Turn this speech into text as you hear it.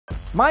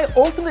My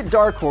ultimate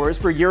dark horse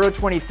for Euro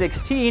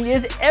 2016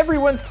 is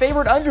everyone's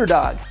favorite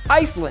underdog,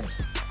 Iceland.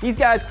 These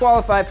guys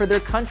qualified for their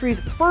country's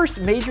first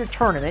major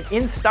tournament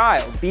in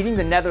style, beating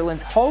the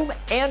Netherlands home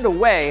and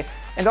away,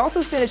 and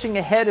also finishing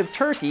ahead of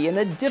Turkey in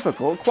a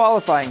difficult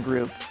qualifying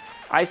group.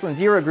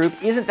 Iceland's Euro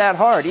group isn't that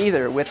hard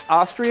either, with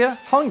Austria,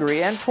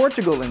 Hungary, and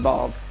Portugal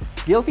involved.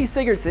 Gylfi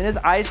Sigurdsson is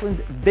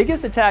Iceland's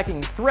biggest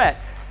attacking threat,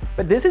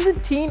 but this is a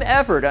team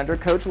effort under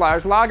coach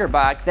Lars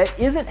Lagerbäck that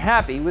isn't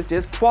happy with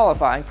just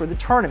qualifying for the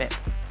tournament.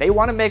 They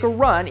want to make a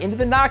run into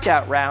the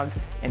knockout rounds,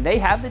 and they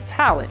have the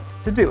talent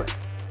to do it.